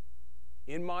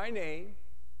 In my name,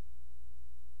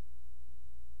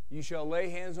 you shall lay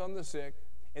hands on the sick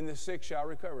and the sick shall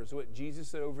recover. So what Jesus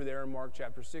said over there in Mark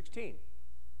chapter 16.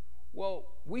 Well,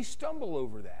 we stumble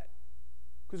over that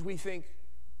because we think,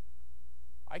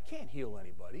 I can't heal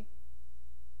anybody.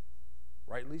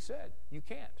 Rightly said, you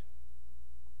can't.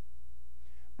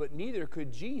 But neither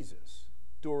could Jesus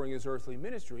during his earthly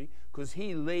ministry, because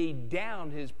he laid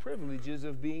down his privileges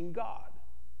of being God.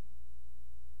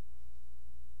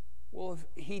 Well, if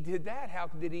he did that, how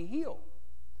did he heal?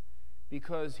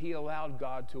 Because he allowed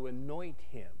God to anoint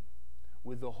him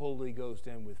with the Holy Ghost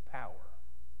and with power.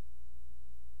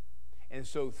 And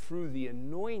so through the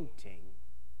anointing,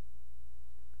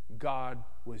 God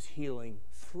was healing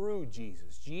through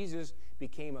Jesus. Jesus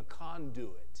became a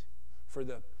conduit for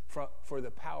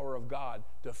the power of God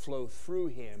to flow through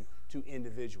him to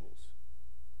individuals.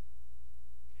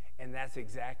 And that's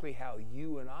exactly how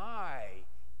you and I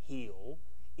heal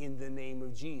in the name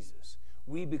of Jesus.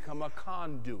 We become a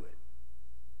conduit.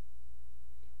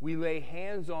 We lay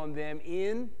hands on them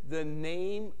in the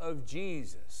name of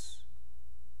Jesus,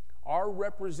 our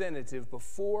representative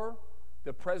before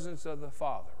the presence of the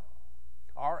Father,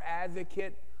 our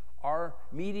advocate, our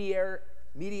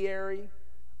mediary,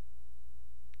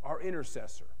 our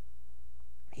intercessor.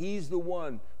 He's the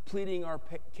one pleading our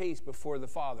case before the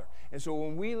Father. And so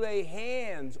when we lay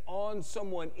hands on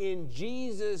someone in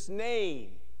Jesus'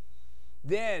 name,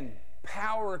 then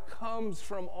power comes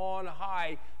from on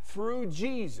high through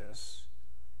Jesus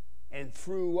and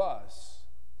through us.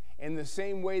 And the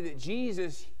same way that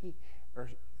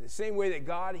the same way that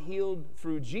God healed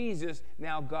through Jesus,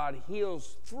 now God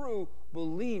heals through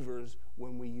believers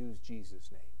when we use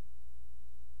Jesus' name.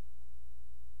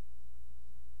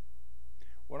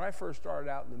 When I first started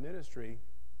out in the ministry,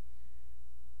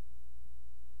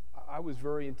 I was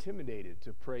very intimidated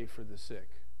to pray for the sick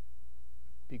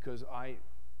because I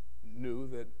knew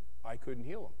that I couldn't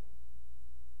heal them.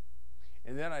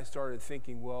 And then I started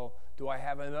thinking, well, do I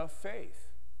have enough faith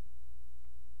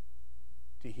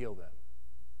to heal them?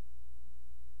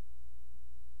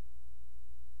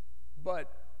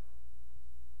 But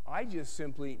I just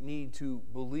simply need to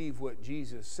believe what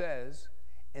Jesus says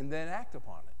and then act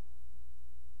upon it.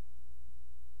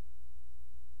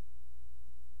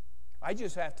 I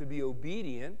just have to be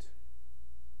obedient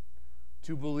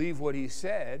to believe what he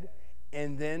said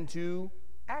and then to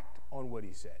act on what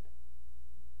he said.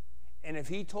 And if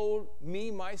he told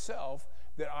me myself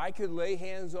that I could lay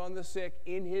hands on the sick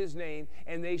in his name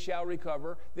and they shall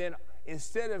recover, then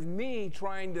instead of me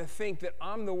trying to think that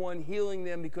I'm the one healing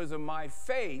them because of my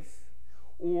faith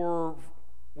or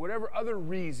whatever other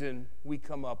reason we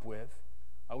come up with,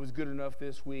 I was good enough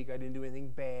this week, I didn't do anything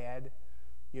bad,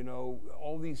 you know,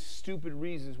 all these stupid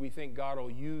reasons we think God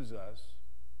will use us.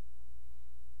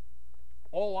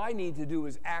 All I need to do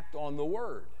is act on the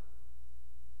Word.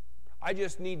 I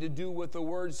just need to do what the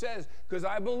Word says because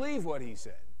I believe what he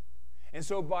said. And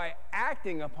so by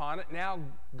acting upon it, now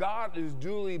God is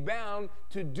duly bound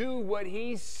to do what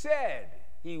he said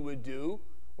he would do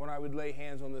when I would lay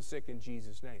hands on the sick in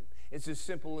Jesus' name. It's as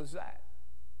simple as that.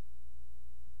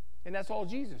 And that's all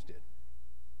Jesus did.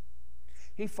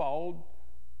 He followed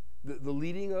the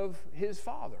leading of his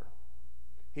Father.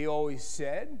 He always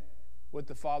said what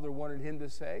the Father wanted him to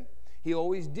say. He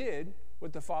always did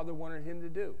what the Father wanted him to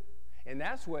do. And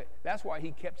that's why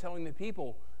he kept telling the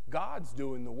people, God's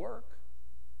doing the work.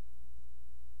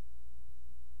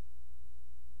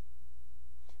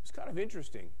 It's kind of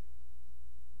interesting.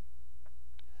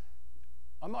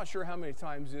 I'm not sure how many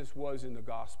times this was in the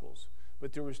Gospels,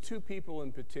 but there was two people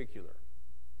in particular.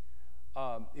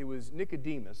 It was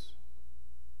Nicodemus,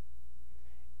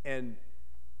 and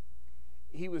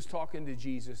he was talking to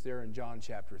Jesus there in John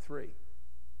chapter 3.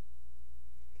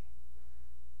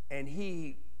 And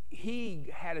he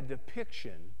had a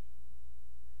depiction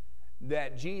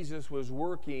that Jesus was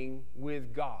working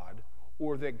with God,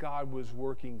 or that God was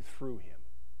working through him.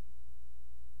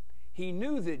 He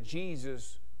knew that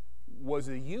Jesus was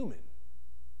a human,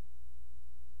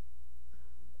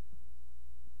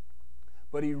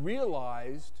 but he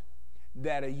realized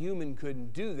that a human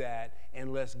couldn't do that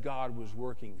unless God was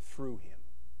working through him.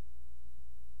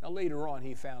 Now later on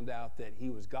he found out that he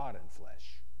was God in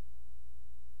flesh,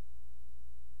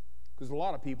 because a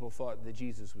lot of people thought that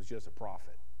Jesus was just a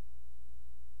prophet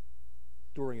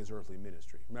during his earthly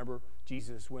ministry. Remember,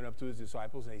 Jesus went up to his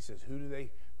disciples and he says, who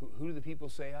do the people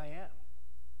say I am?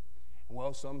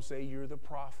 Well, some say you're the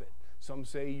prophet. Some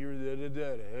say you're and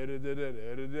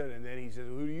then he says,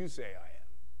 who do you say I am?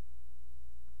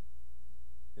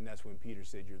 And that's when Peter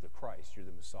said, you're the Christ, you're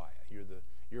the Messiah,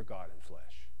 you're God in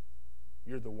flesh.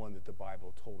 You're the one that the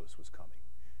Bible told us was coming.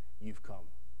 You've come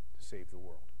to save the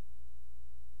world.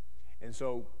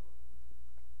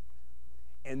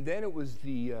 And then it was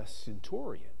the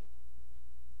centurion.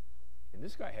 And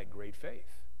this guy had great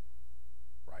faith,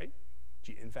 right?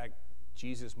 In fact,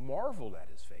 Jesus marveled at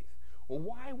his faith. Well,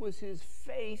 why was his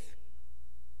faith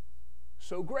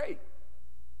so great?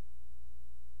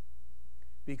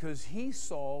 Because he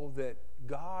saw that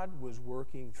God was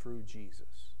working through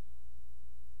Jesus,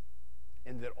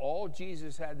 and that all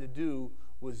Jesus had to do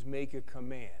was make a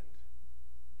command,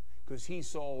 because he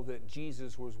saw that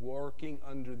Jesus was working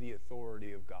under the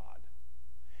authority of God.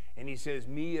 And he says,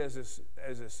 me as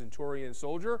a centurion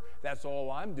soldier, that's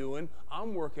all I'm doing.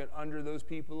 I'm working under those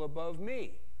people above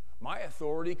me. My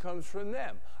authority comes from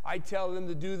them. I tell them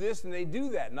to do this and they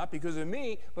do that, not because of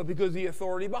me, but because of the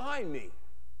authority behind me.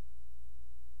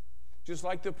 Just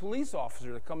like the police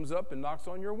officer that comes up and knocks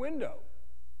on your window.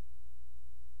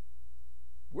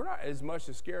 We're not as much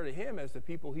as scared of him as the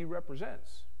people he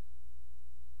represents.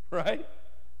 Right?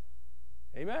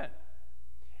 Amen.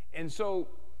 And so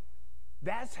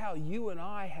that's how you and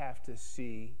I have to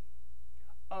see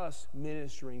us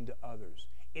ministering to others.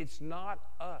 It's not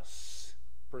us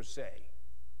per se.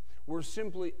 We're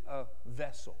simply a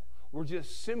vessel. We're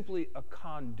just simply a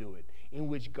conduit in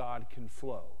which God can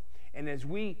flow. And as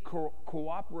we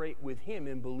cooperate with him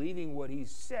in believing what he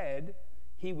said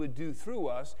he would do through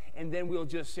us, and then we'll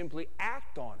just simply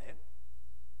act on it,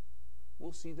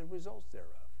 we'll see the results thereof.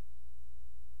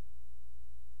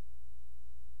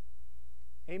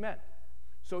 Amen.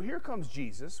 So here comes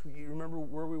Jesus. You remember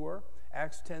where we were?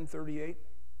 Acts 10:38.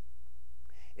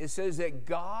 It says that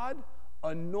God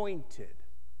anointed,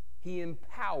 he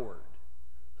empowered,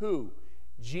 who?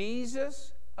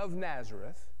 Jesus of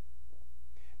Nazareth.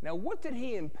 Now, what did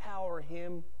he empower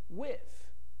him with?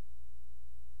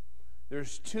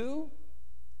 There's two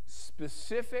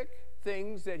specific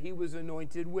things that he was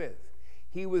anointed with.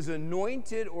 He was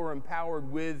anointed or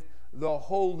empowered with the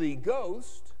Holy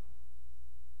Ghost,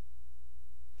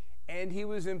 and he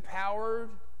was empowered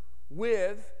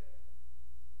with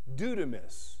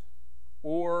dunamis,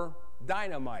 or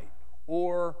dynamite,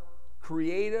 or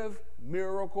creative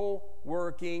miracle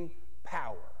working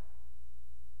power.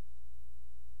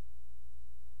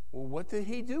 Well, what did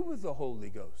he do with the Holy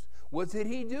Ghost? What did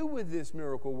he do with this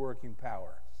miracle working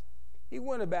power? He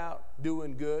went about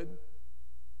doing good.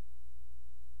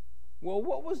 Well,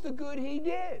 what was the good he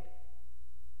did?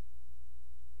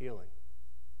 Healing.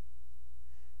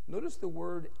 Notice the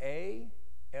word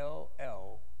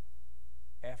A-L-L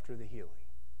after the healing.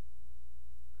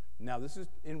 Now, this is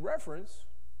in reference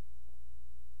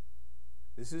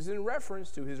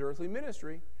to his earthly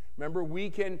ministry. Remember, we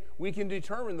can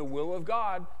determine the will of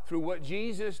God through what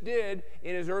Jesus did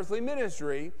in his earthly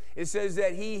ministry. It says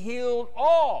that he healed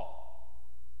all.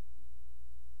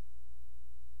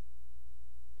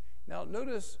 Now,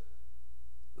 notice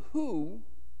who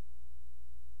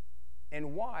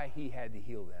and why he had to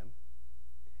heal them.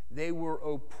 They were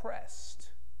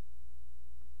oppressed.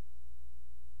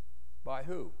 By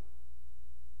who?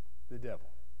 The devil.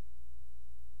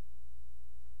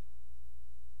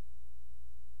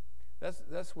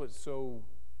 That's what's so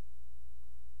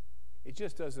It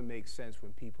just doesn't make sense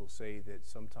when people say that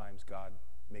sometimes God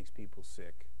makes people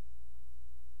sick.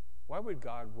 Why would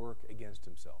God work against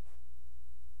himself?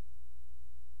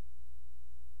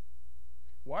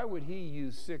 Why would he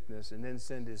use sickness and then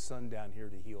send his son down here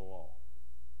to heal all?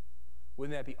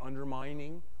 Wouldn't that be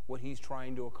undermining what he's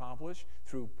trying to accomplish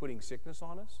through putting sickness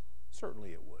on us?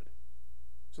 Certainly it would.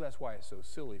 So that's why it's so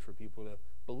silly for people to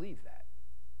believe that.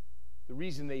 The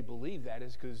reason they believe that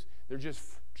is because they're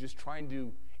just trying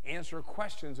to answer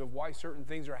questions of why certain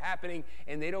things are happening,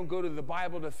 and they don't go to the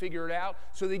Bible to figure it out,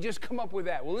 so they just come up with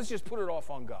that. Well, let's just put it off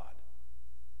on God.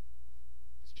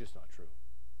 It's just not true.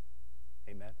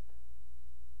 Amen?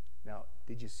 Now,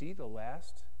 did you see the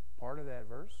last part of that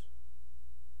verse?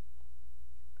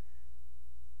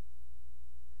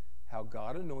 How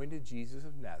God anointed Jesus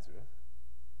of Nazareth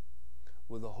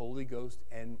with the Holy Ghost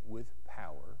and with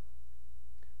power,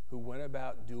 who went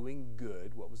about doing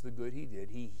good. What was the good he did?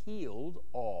 He healed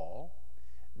all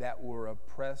that were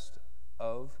oppressed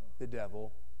of the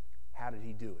devil. How did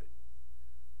he do it?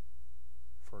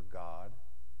 For God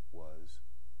was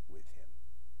with him.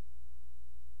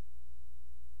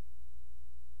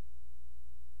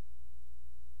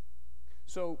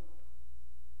 So,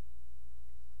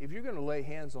 if you're going to lay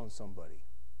hands on somebody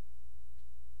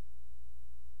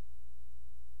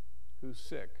who's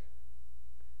sick,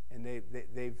 and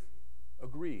they've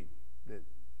agreed that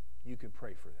you could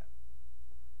pray for them,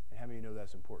 and how many of you know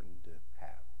that's important to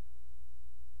have?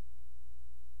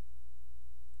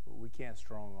 Well, we can't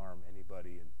strong arm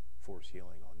anybody and force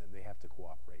healing on them. They have to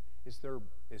cooperate. It's their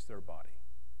body,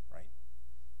 right?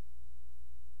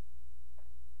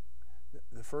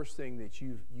 The first thing that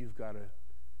you've got to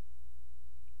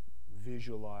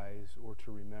visualize or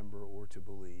to remember or to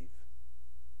believe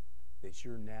that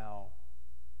you're now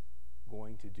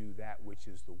going to do that which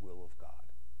is the will of God.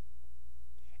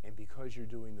 And because you're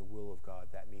doing the will of God,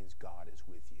 that means God is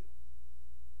with you.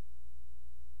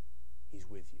 He's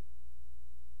with you.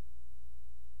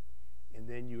 And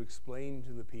then you explain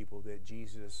to the people that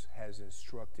Jesus has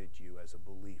instructed you as a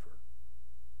believer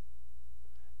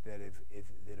that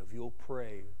if you'll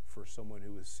pray for someone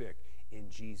who is sick in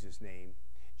Jesus' name,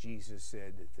 Jesus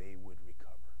said that they would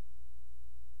recover.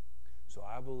 So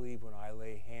I believe when I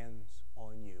lay hands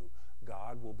on you,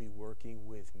 God will be working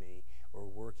with me or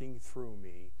working through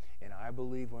me. And I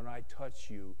believe when I touch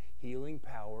you, healing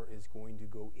power is going to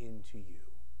go into you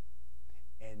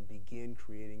and begin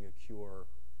creating a cure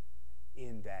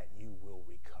in that you will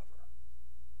recover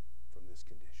from this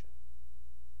condition.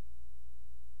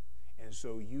 And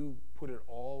so you put it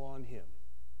all on him.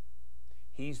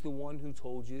 He's the one who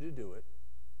told you to do it.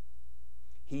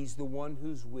 He's the one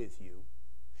who's with you.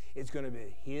 It's going to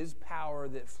be his power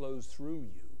that flows through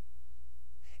you.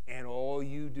 And all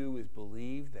you do is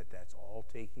believe that that's all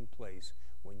taking place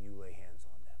when you lay hands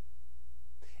on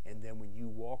them. And then when you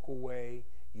walk away,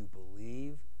 you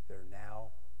believe they're now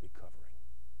recovering.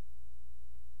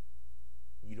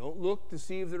 You don't look to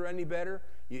see if they're any better.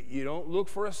 You don't look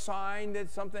for a sign that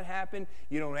something happened.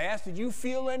 You don't ask, did you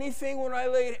feel anything when I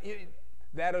laid?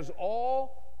 That is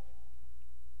all.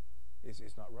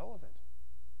 It's not relevant.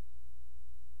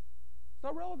 It's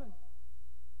not relevant.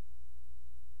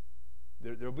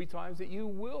 There'll be times that you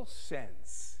will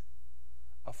sense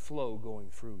a flow going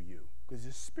through you because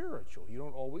it's spiritual. You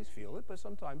don't always feel it, but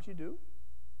sometimes you do.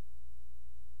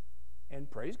 And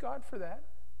praise God for that.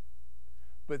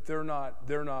 But they're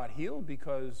not healed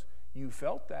because you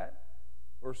felt that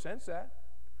or sensed that.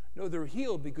 No, they're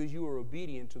healed because you are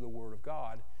obedient to the Word of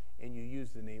God and you use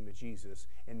the name of Jesus,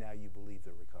 and now you believe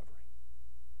they're recovering.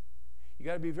 You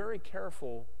got to be very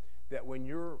careful that when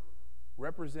you're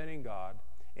representing God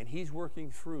and he's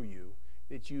working through you,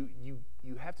 that you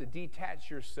have to detach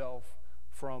yourself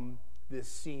from this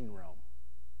seen realm,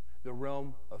 the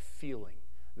realm of feeling,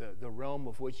 the realm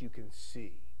of what you can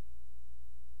see,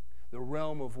 the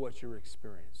realm of what you're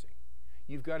experiencing.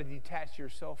 You've got to detach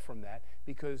yourself from that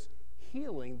because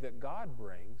healing that God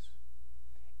brings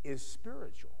is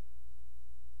spiritual.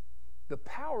 The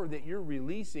power that you're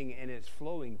releasing and it's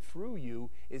flowing through you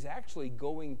is actually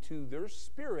going to their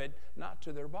spirit, not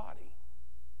to their body.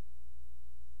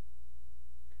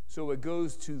 So it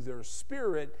goes to their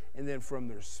spirit, and then from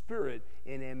their spirit,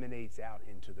 it emanates out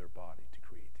into their body to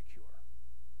create the cure.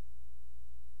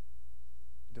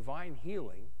 Divine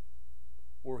healing,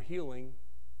 or healing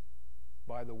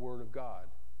by the Word of God,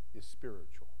 is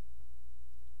spiritual.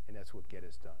 And that's what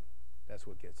gets it done. That's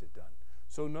what gets it done.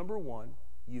 So number one,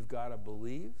 you've got to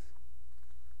believe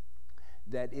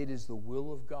that it is the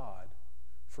will of God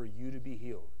for you to be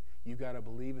healed. You've got to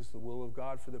believe it's the will of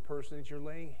God for the person that you're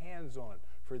laying hands on,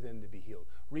 for them to be healed,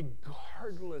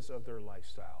 regardless of their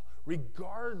lifestyle,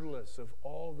 regardless of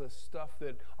all the stuff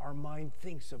that our mind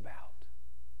thinks about.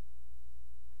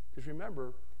 Because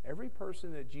remember, every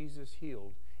person that Jesus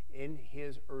healed in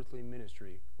his earthly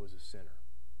ministry was a sinner.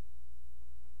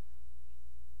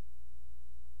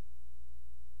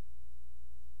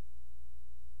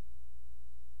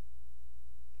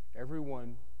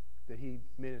 Everyone that he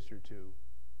ministered to,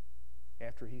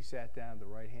 after he sat down at the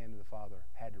right hand of the Father,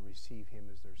 had to receive him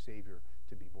as their Savior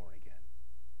to be born again.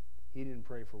 He didn't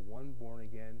pray for one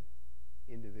born-again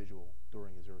individual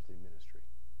during his earthly ministry.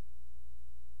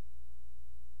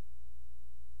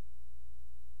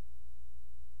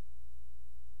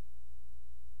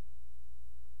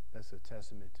 That's a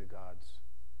testament to God's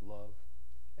love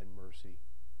and mercy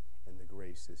and the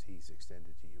grace that he's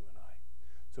extended to you and I.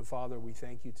 So, Father, we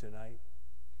thank you tonight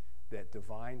that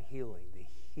divine healing, the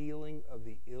healing of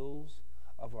the ills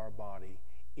of our body,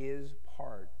 is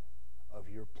part of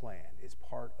your plan, is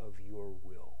part of your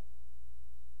will.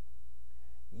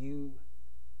 You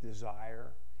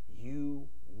desire, you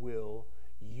will,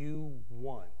 you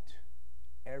want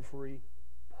every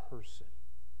person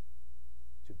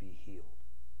to be healed.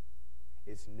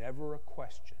 It's never a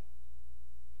question.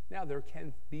 Now, there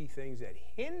can be things that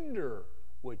hinder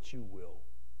what you will.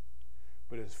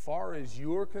 But as far as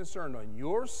you're concerned, on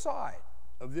your side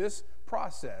of this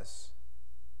process,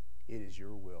 it is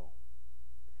your will.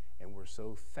 And we're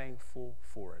so thankful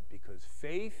for it, because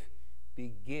faith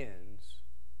begins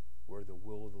where the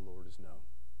will of the Lord is known.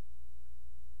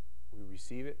 We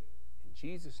receive it in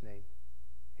Jesus' name.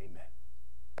 Amen.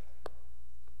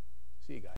 See you guys.